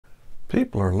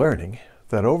People are learning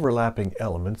that overlapping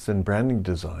elements in branding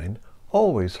design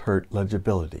always hurt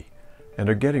legibility and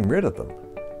are getting rid of them.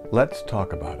 Let's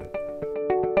talk about it.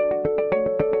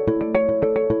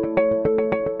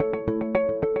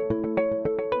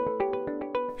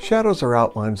 Shadows are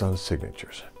outlines on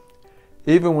signatures.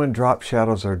 Even when drop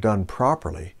shadows are done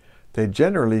properly, they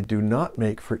generally do not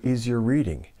make for easier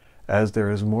reading, as there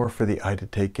is more for the eye to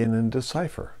take in and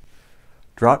decipher.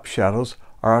 Drop shadows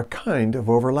are a kind of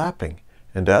overlapping,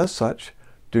 and as such,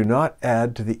 do not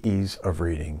add to the ease of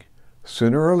reading.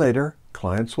 Sooner or later,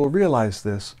 clients will realize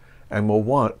this and will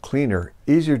want cleaner,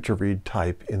 easier to read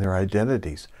type in their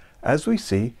identities, as we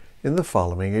see in the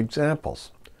following examples.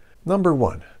 Number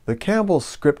 1. The Campbell's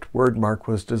script word mark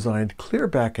was designed clear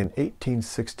back in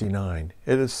 1869.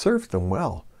 It has served them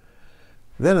well.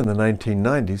 Then in the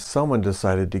 1990s, someone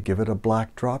decided to give it a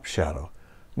black drop shadow,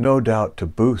 no doubt to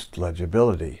boost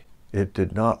legibility. It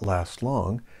did not last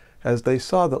long, as they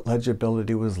saw that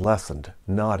legibility was lessened,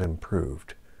 not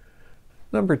improved.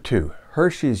 Number 2.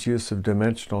 Hershey's use of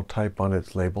dimensional type on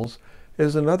its labels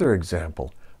is another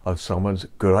example of someone's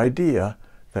good idea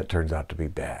that turns out to be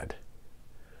bad.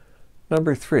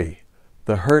 Number 3.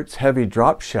 The Hertz heavy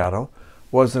drop shadow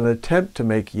was an attempt to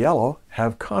make yellow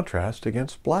have contrast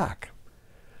against black.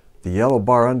 The yellow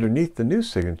bar underneath the new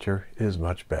signature is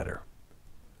much better.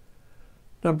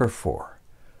 Number 4.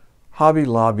 Hobby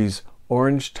Lobby's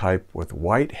orange type with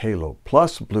white halo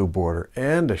plus blue border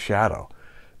and a shadow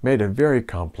made a very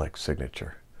complex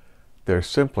signature. Their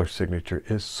simpler signature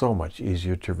is so much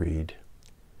easier to read.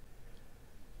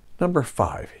 Number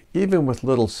 5. Even with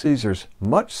Little Caesar's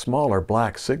much smaller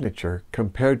black signature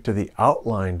compared to the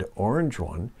outlined orange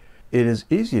one, it is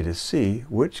easy to see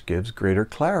which gives greater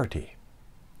clarity.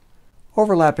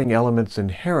 Overlapping elements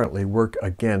inherently work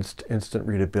against instant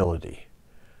readability.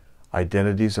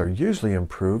 Identities are usually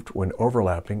improved when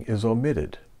overlapping is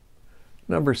omitted.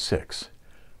 Number 6.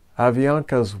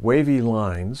 Avianca's wavy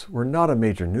lines were not a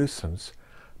major nuisance,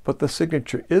 but the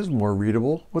signature is more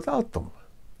readable without them.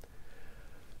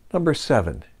 Number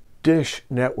 7. Dish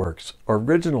Network's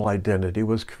original identity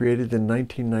was created in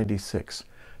 1996.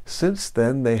 Since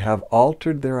then, they have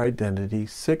altered their identity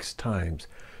 6 times,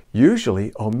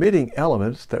 usually omitting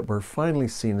elements that were finally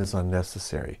seen as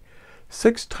unnecessary.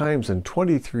 6 times in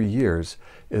 23 years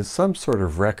is some sort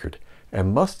of record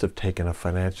and must have taken a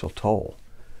financial toll.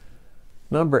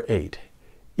 Number 8.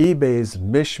 eBay's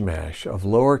mishmash of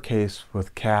lowercase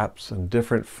with caps and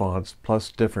different fonts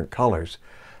plus different colors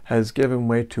has given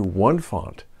way to one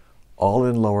font, all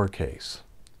in lowercase.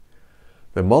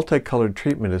 The multicolored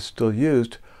treatment is still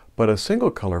used, but a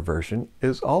single color version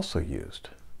is also used.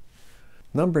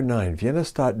 Number 9. Vienna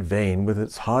Vane, with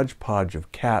its hodgepodge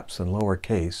of caps and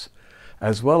lowercase,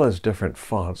 as well as different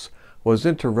fonts, was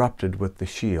interrupted with the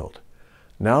shield.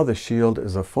 Now the shield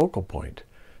is a focal point,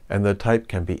 and the type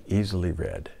can be easily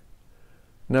read.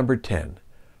 Number 10.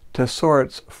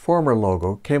 Tessort's former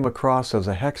logo came across as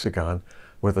a hexagon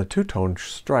with a two-tone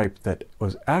stripe that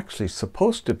was actually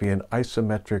supposed to be an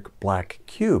isometric black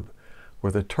cube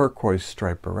with a turquoise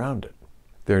stripe around it.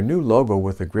 Their new logo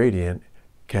with a gradient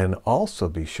can also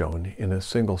be shown in a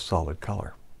single solid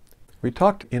color. We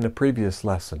talked in a previous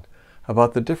lesson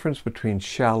about the difference between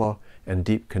shallow and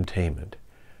deep containment.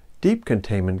 Deep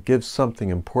containment gives something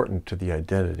important to the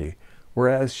identity,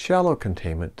 whereas shallow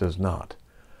containment does not.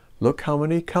 Look how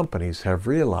many companies have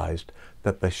realized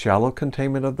that the shallow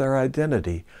containment of their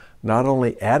identity not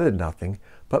only added nothing,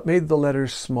 but made the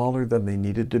letters smaller than they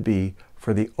needed to be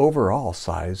for the overall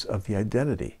size of the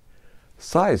identity.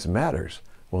 Size matters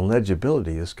when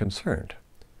legibility is concerned.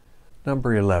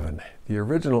 Number 11. The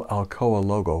original Alcoa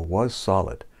logo was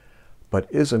solid, but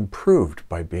is improved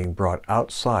by being brought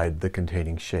outside the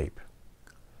containing shape.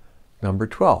 Number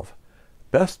 12.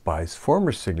 Best Buy's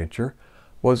former signature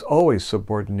was always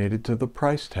subordinated to the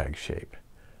price tag shape.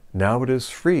 Now it is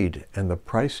freed, and the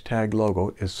price tag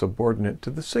logo is subordinate to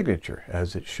the signature,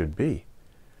 as it should be.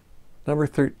 Number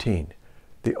 13.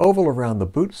 The oval around the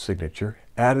boot signature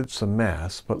added some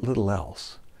mass, but little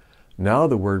else. Now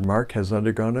the word mark has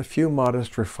undergone a few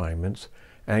modest refinements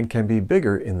and can be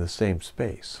bigger in the same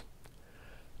space.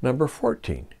 Number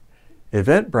 14.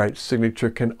 Eventbrite's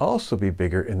signature can also be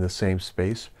bigger in the same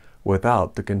space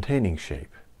without the containing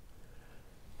shape.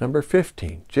 Number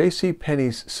 15.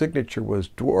 JCPenney's signature was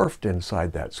dwarfed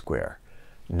inside that square.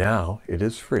 Now it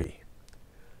is free.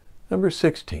 Number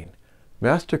 16.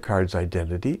 MasterCard's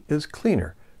identity is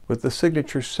cleaner, with the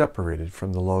signature separated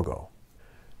from the logo.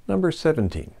 Number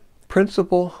 17.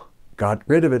 Principal got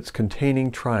rid of its containing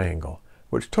triangle,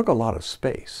 which took a lot of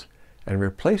space, and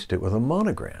replaced it with a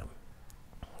monogram.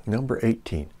 Number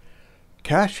 18.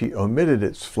 Kashi omitted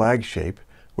its flag shape,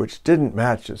 which didn't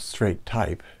match its straight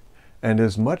type, and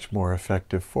is much more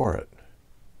effective for it.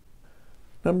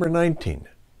 Number 19.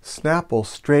 Snapple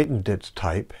straightened its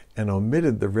type and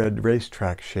omitted the red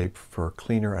racetrack shape for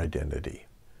cleaner identity.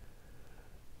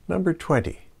 Number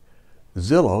 20.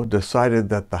 Zillow decided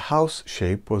that the house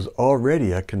shape was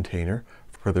already a container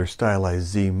for their stylized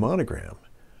Z monogram.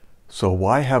 So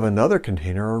why have another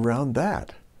container around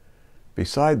that?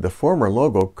 Besides, the former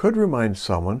logo could remind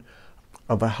someone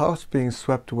of a house being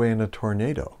swept away in a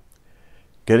tornado.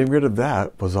 Getting rid of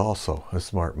that was also a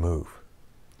smart move.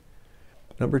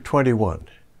 Number 21.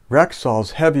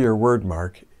 Rexall's heavier word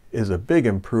mark is a big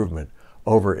improvement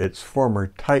over its former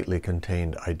tightly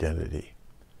contained identity.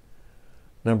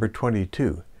 Number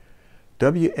 22.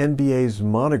 WNBA's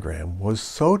monogram was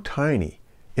so tiny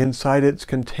inside its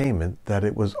containment that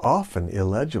it was often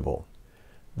illegible.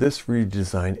 This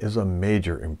redesign is a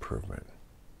major improvement.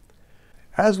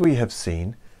 As we have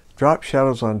seen, drop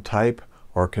shadows on type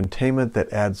or containment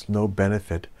that adds no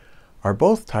benefit are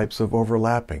both types of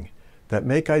overlapping that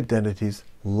make identities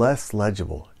less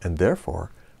legible and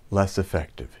therefore less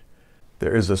effective.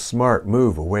 There is a smart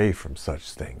move away from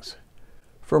such things.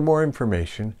 For more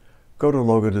information, go to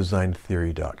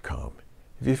logodesigntheory.com.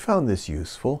 If you found this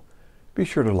useful, be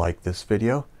sure to like this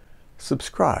video,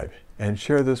 subscribe, and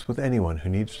share this with anyone who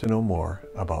needs to know more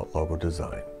about logo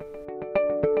design.